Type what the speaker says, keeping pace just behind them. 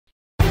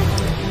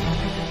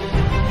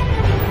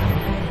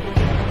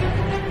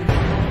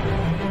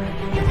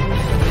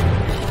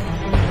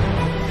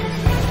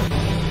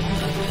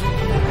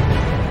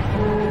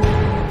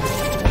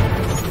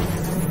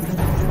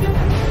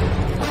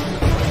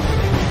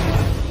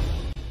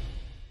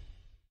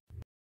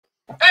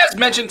As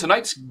mentioned,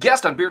 tonight's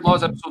guest on Beard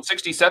Laws episode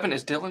 67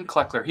 is Dillon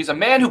Cleckler. He's a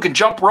man who can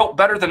jump rope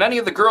better than any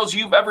of the girls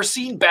you've ever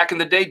seen back in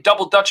the day,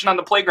 double dutching on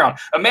the playground.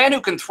 A man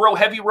who can throw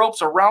heavy ropes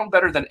around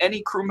better than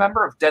any crew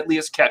member of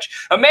Deadliest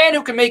Catch. A man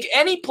who can make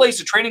any place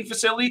a training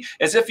facility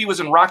as if he was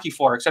in Rocky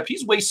IV, except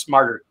he's way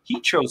smarter. He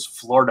chose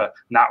Florida,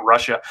 not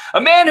Russia. A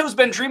man who's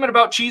been dreaming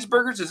about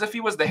cheeseburgers as if he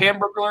was the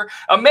Hamburglar.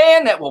 A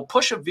man that will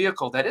push a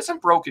vehicle that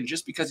isn't broken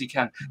just because he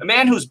can. A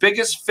man whose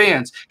biggest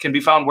fans can be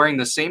found wearing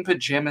the same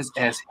pajamas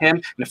as him.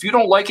 And if you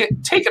don't like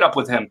it, take it up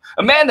with him.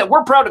 A man that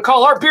we're proud to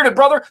call our bearded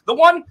brother, the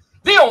one,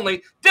 the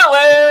only,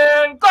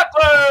 Dillon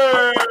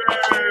Cleckler.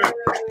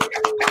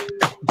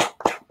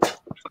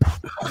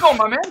 How's it going,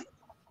 my man?